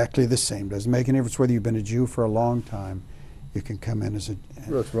exactly the same. Doesn't make any difference whether you've been a Jew for a long time. You can come in as a...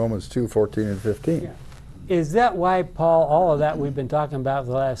 That's Romans 2:14 and 15. Yeah. Is that why Paul, all of that we've been talking about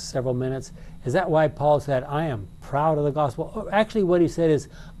for the last several minutes, is that why Paul said, I am proud of the gospel? Actually, what he said is,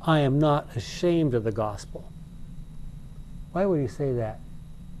 I am not ashamed of the gospel. Why would he say that?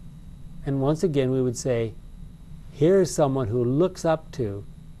 And once again, we would say, here's someone who looks up to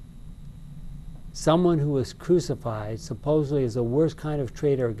someone who was crucified, supposedly as the worst kind of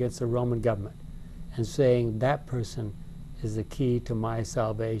traitor against the Roman government, and saying that person is the key to my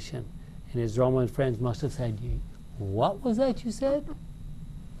salvation. And his Roman friends must have said, what was that you said?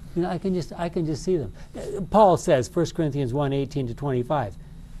 You know, I can just see them. Paul says, 1 Corinthians 1:18-25,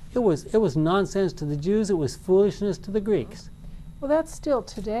 it was nonsense to the Jews, it was foolishness to the Greeks. Well, that's still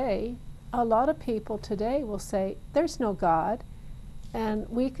today. A lot of people today will say, there's no God. And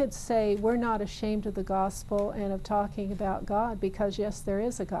we could say we're not ashamed of the gospel and of talking about God because, yes, there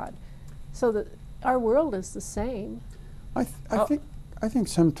is a God. So that our world is the same. I think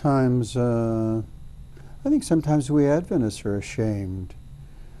sometimes we Adventists are ashamed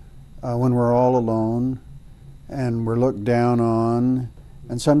when we're all alone and we're looked down on,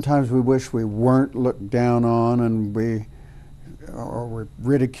 and sometimes we wish we weren't looked down on and we're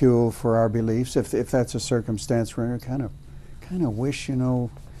ridiculed for our beliefs. If that's a circumstance where we kind of wish,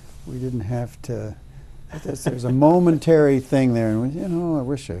 we didn't have to. There's a momentary thing there, and I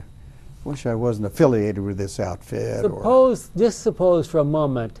wish wish I wasn't affiliated with this outfit. Just suppose for a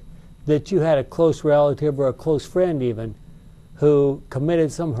moment that you had a close relative or a close friend even who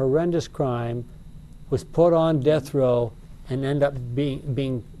committed some horrendous crime, was put on death row, and ended up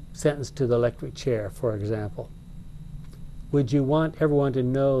being sentenced to the electric chair, for example. Would you want everyone to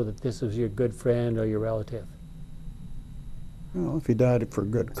know that this was your good friend or your relative? Well, if he died for a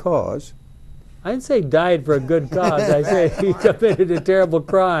good cause. I didn't say died for a good cause. I said he committed a terrible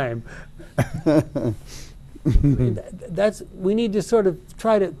crime. We need to sort of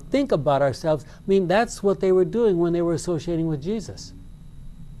try to think about ourselves. I mean, that's what they were doing when they were associating with Jesus.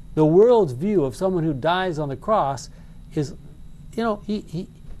 The world's view of someone who dies on the cross is, he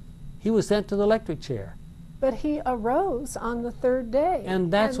was sent to the electric chair. But he arose on the third day.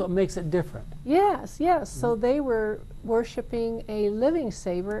 And that's what makes it different. Yes, yes. So they were worshiping a living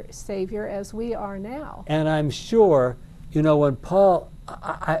Savior as we are now. And I'm sure, when Paul,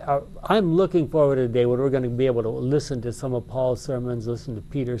 I'm looking forward to the day when we're going to be able to listen to some of Paul's sermons, listen to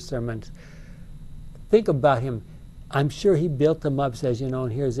Peter's sermons. Think about him. I'm sure he built them up, says,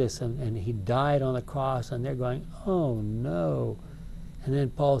 and here's this, and he died on the cross, and they're going, oh no. And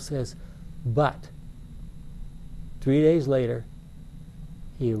then Paul says, but 3 days later,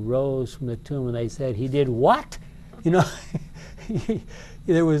 he arose from the tomb, and they said, he did what? There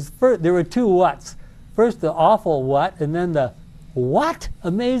were two whats. First the awful what, and then the what?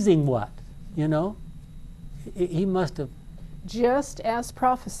 Amazing what? He must have. Just as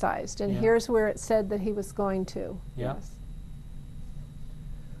prophesied, and here's where it said that he was going to. Yeah. Yes.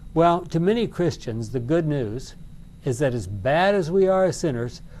 Well, to many Christians, the good news is that as bad as we are as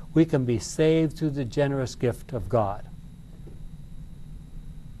sinners, we can be saved through the generous gift of God.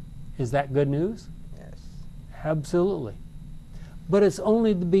 Is that good news? Yes. Absolutely. But it's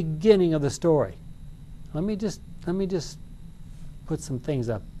only the beginning of the story. Let me just put some things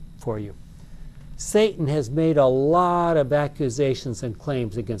up for you. Satan has made a lot of accusations and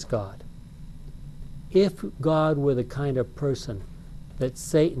claims against God. If God were the kind of person that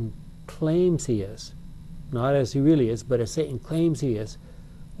Satan claims he is, not as he really is, but as Satan claims he is,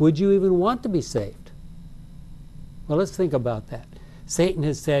 would you even want to be saved? Well, let's think about that. Satan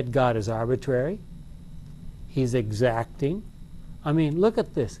has said God is arbitrary. He's exacting. I mean, look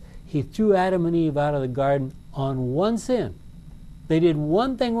at this. He threw Adam and Eve out of the garden on one sin. They did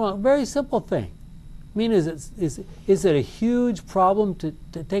one thing wrong, very simple thing. I mean, is it a huge problem to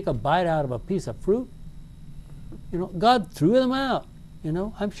take a bite out of a piece of fruit? God threw them out.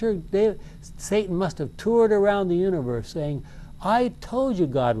 I'm sure Satan must have toured around the universe saying, I told you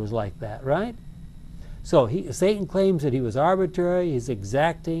God was like that, right? So Satan claims that he was arbitrary, he's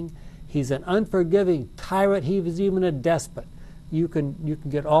exacting, he's an unforgiving tyrant, he was even a despot. You can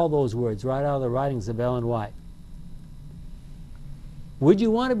get all those words right out of the writings of Ellen White. Would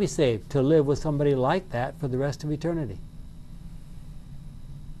you want to be saved to live with somebody like that for the rest of eternity?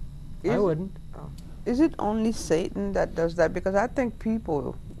 I wouldn't. Is it only Satan that does that? Because I think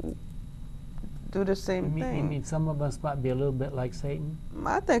people do the same thing. You mean some of us might be a little bit like Satan?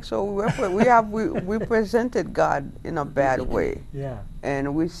 I think so. We presented God in a bad way. Yeah.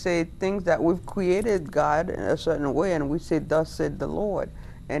 And we say things that we've created God in a certain way, and we say, "Thus said the Lord,"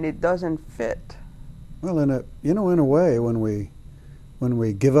 and it doesn't fit. Well, in a way, when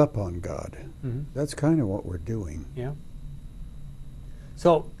we give up on God, that's kind of what we're doing. Yeah.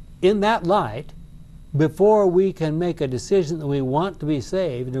 So, in that light, before we can make a decision that we want to be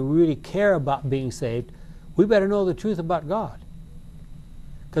saved and really care about being saved, we better know the truth about God.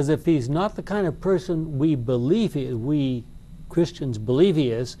 Because if he's not the kind of person we believe he is, we Christians believe he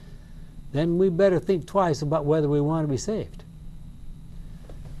is, then we better think twice about whether we want to be saved.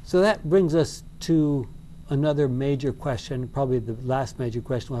 So that brings us to another major question, probably the last major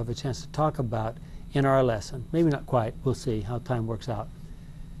question we'll have a chance to talk about in our lesson. Maybe not quite. We'll see how time works out.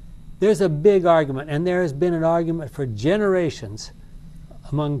 There's a big argument, and there has been an argument for generations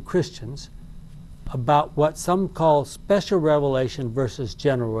among Christians about what some call special revelation versus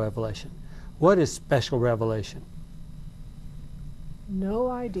general revelation. What is special revelation?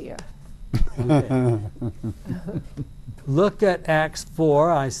 No idea. Okay. Look at Acts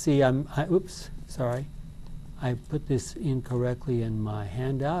 4. I see oops, sorry. I put this incorrectly in my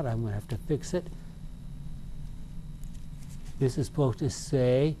handout. I'm going to have to fix it. This is supposed to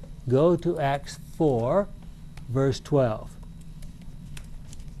say, go to Acts 4, verse 12.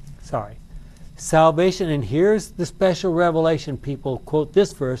 Sorry. Salvation, and here's the special revelation. People quote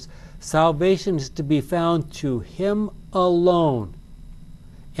this verse, salvation is to be found to him alone.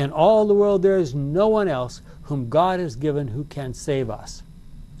 In all the world there is no one else whom God has given who can save us.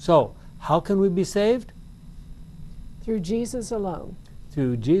 So, how can we be saved? Through Jesus alone.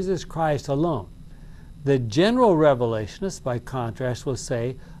 through Jesus Christ alone. The general revelationist, by contrast, will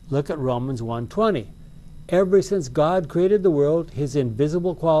say, look at Romans 1:20. Ever since God created the world, his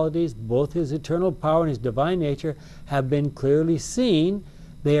invisible qualities, both his eternal power and his divine nature, have been clearly seen.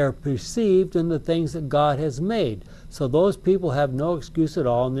 They are perceived in the things that God has made. So those people have no excuse at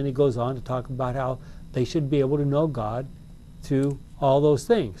all. And then he goes on to talk about how they should be able to know God through all those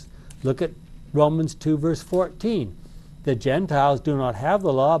things. Look at Romans 2, verse 14. The Gentiles do not have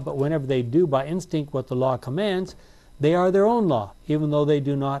the law, but whenever they do by instinct what the law commands, they are their own law, even though they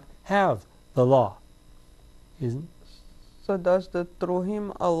do not have the law. Isn't? So does the through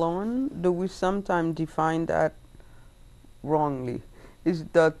him alone, do we sometimes define that wrongly? Is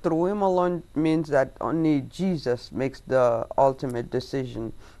the through him alone means that only Jesus makes the ultimate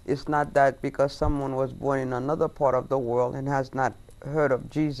decision? It's not that because someone was born in another part of the world and has not heard of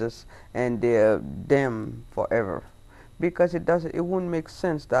Jesus and they're damned forever. Because it wouldn't make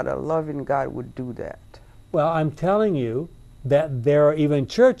sense that a loving God would do that. Well, I'm telling you that there are even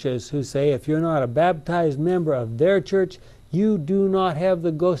churches who say if you're not a baptized member of their church, you do not have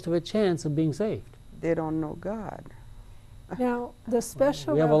the ghost of a chance of being saved. They don't know God. Now, the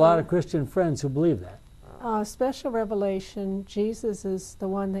special We have a lot of Christian friends who believe that. special revelation, Jesus is the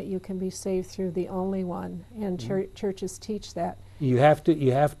one that you can be saved through, the only one, and churches teach that. You have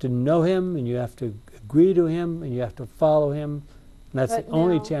to know him, and you have to agree to him, and you have to follow him. And that's But the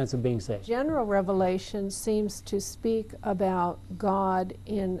only now, chance of being saved. General revelation seems to speak about God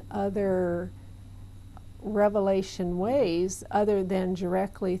in other revelation ways other than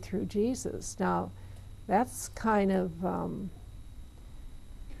directly through Jesus. Now, that's kind of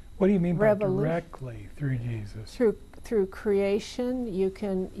What do you mean by Revolu- directly through Jesus? through creation. You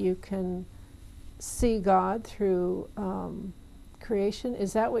can see God through creation.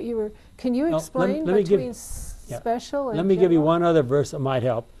 Is that what you were? Can you Well, explain let me give- between special and Let me give you general? one other verse that might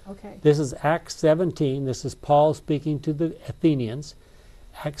help. Okay. This is Acts 17. This is Paul speaking to the Athenians.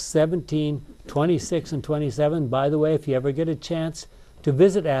 Acts 17, 26 and 27. By the way, if you ever get a chance to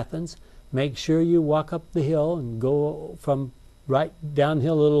visit Athens, make sure you walk up the hill and go from right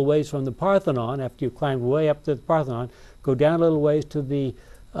downhill a little ways from the Parthenon. After you climb way up to the Parthenon, go down a little ways to the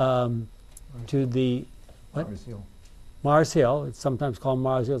what? Mars Hill. Mars Hill. It's sometimes called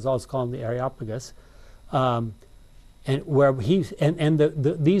Mars Hill. It's also called the Areopagus. And where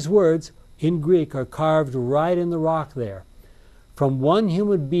these words in Greek are carved right in the rock there. From one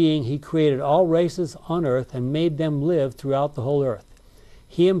human being he created all races on earth and made them live throughout the whole earth.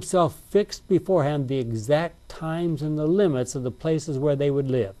 He himself fixed beforehand the exact times and the limits of the places where they would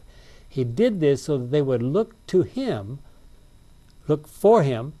live. He did this so that they would look to him, look for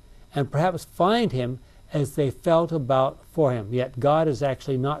him, and perhaps find him as they felt about for him. Yet God is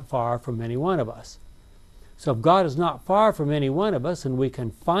actually not far from any one of us. So if God is not far from any one of us and we can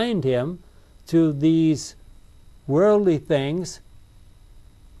find him through these worldly things,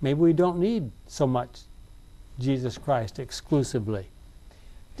 maybe we don't need so much Jesus Christ exclusively.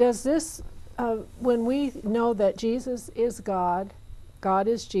 Does this, when we know that Jesus is God, God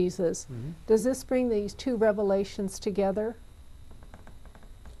is Jesus, does this bring these two revelations together?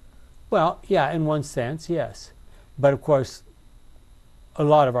 Well, yeah, in one sense, yes. But of course, a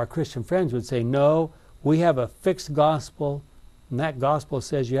lot of our Christian friends would say, no, we have a fixed gospel, and that gospel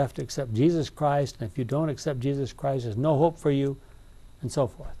says you have to accept Jesus Christ, and if you don't accept Jesus Christ, there's no hope for you, and so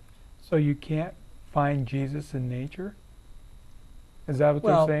forth. So you can't find Jesus in nature? Is that what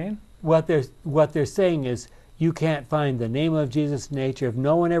Well, they're saying? What they're saying is you can't find the name of Jesus in nature. If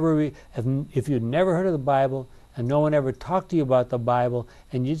no one ever, if you'd never heard of the Bible, and no one ever talked to you about the Bible,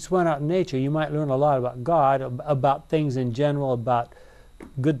 and you just went out in nature, you might learn a lot about God, about things in general, about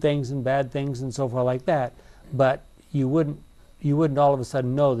good things and bad things and so forth like that. But you wouldn't all of a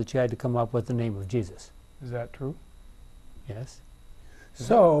sudden know that you had to come up with the name of Jesus. Is that true? Yes.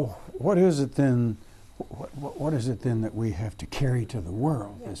 So, what is it then? What is it then that we have to carry to the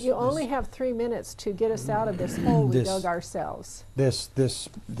world? You only have 3 minutes to get us out of this hole we dug ourselves. This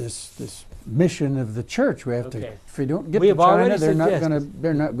mission of the church. We have to. Okay. If we don't get We to have already China,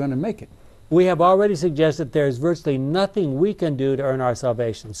 they're not going to make it. We have already suggested there is virtually nothing we can do to earn our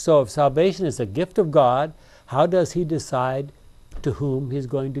salvation. So if salvation is a gift of God, how does he decide to whom he's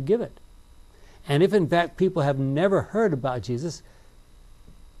going to give it? And if in fact people have never heard about Jesus,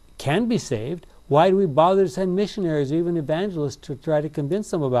 can be saved, why do we bother to send missionaries or even evangelists to try to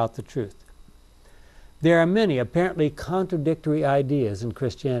convince them about the truth? There are many apparently contradictory ideas in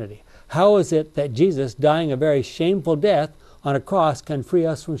Christianity. How is it that Jesus, dying a very shameful death on a cross, can free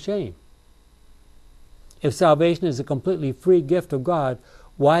us from shame? If salvation is a completely free gift of God,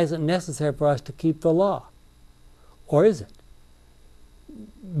 why is it necessary for us to keep the law? Or is it?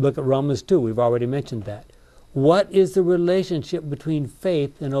 look at Romans 2. We've already mentioned that. What is the relationship between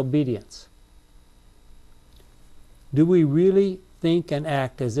faith and obedience? Do we really think and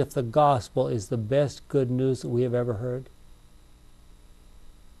act as if the gospel is the best good news that we have ever heard?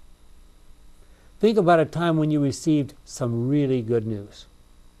 Think about a time when you received some really good news.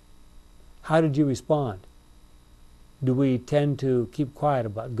 How did you respond? Do we tend to keep quiet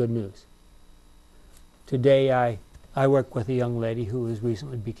about good news? Today I work with a young lady who has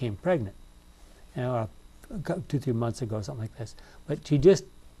recently became pregnant. 2-3 months ago, something like this. But she just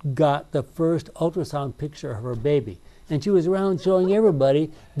got the first ultrasound picture of her baby. And she was around showing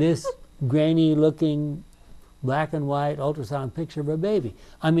everybody this grainy-looking black and white ultrasound picture of her baby.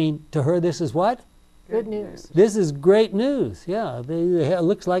 I mean, to her, this is what? Good news. This is great news. Yeah, it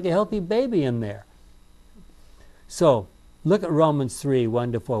looks like a healthy baby in there. So, look at Romans 3,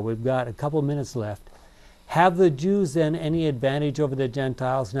 1-4. We've got a couple minutes left. Have the Jews then any advantage over the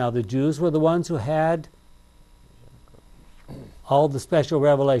Gentiles? Now, the Jews were the ones who had all the special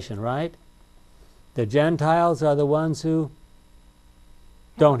revelation, right? The Gentiles are the ones who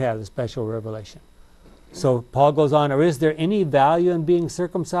don't have the special revelation. So Paul goes on, or is there any value in being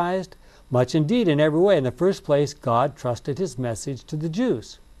circumcised? Much indeed, in every way. In the first place, God trusted his message to the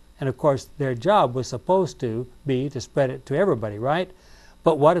Jews. And of course, their job was supposed to be to spread it to everybody, right?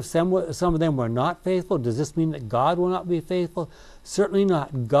 But what if some of them were not faithful? Does this mean that God will not be faithful? Certainly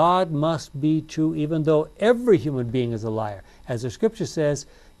not. God must be true, even though every human being is a liar. As the scripture says,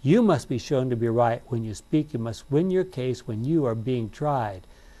 you must be shown to be right when you speak. You must win your case when you are being tried.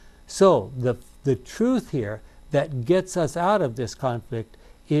 So the truth here that gets us out of this conflict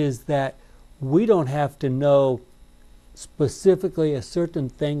is that we don't have to know specifically a certain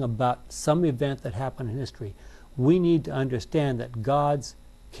thing about some event that happened in history. We need to understand that God's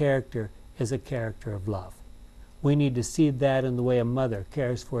character is a character of love. We need to see that in the way a mother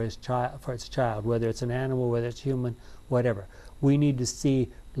cares for its child, whether it's an animal, whether it's human, whatever. We need to see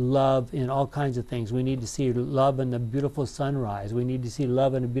love in all kinds of things. We need to see love in the beautiful sunrise. We need to see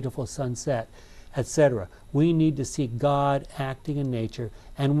love in a beautiful sunset, etc. We need to see God acting in nature,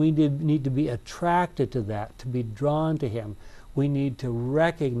 and we need to be attracted to that, to be drawn to him. We need to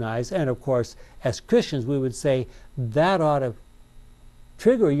recognize, and of course, as Christians, we would say that ought to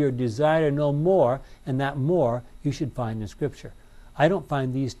trigger your desire to know more, and that more you should find in Scripture. I don't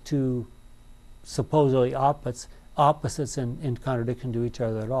find these two supposedly opposites in contradiction to each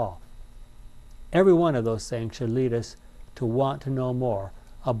other at all. Every one of those things should lead us to want to know more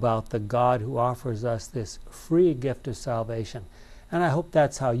about the God who offers us this free gift of salvation. And I hope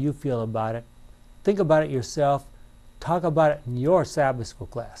that's how you feel about it. Think about it yourself. Talk about it in your Sabbath school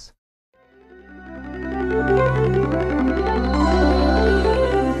class.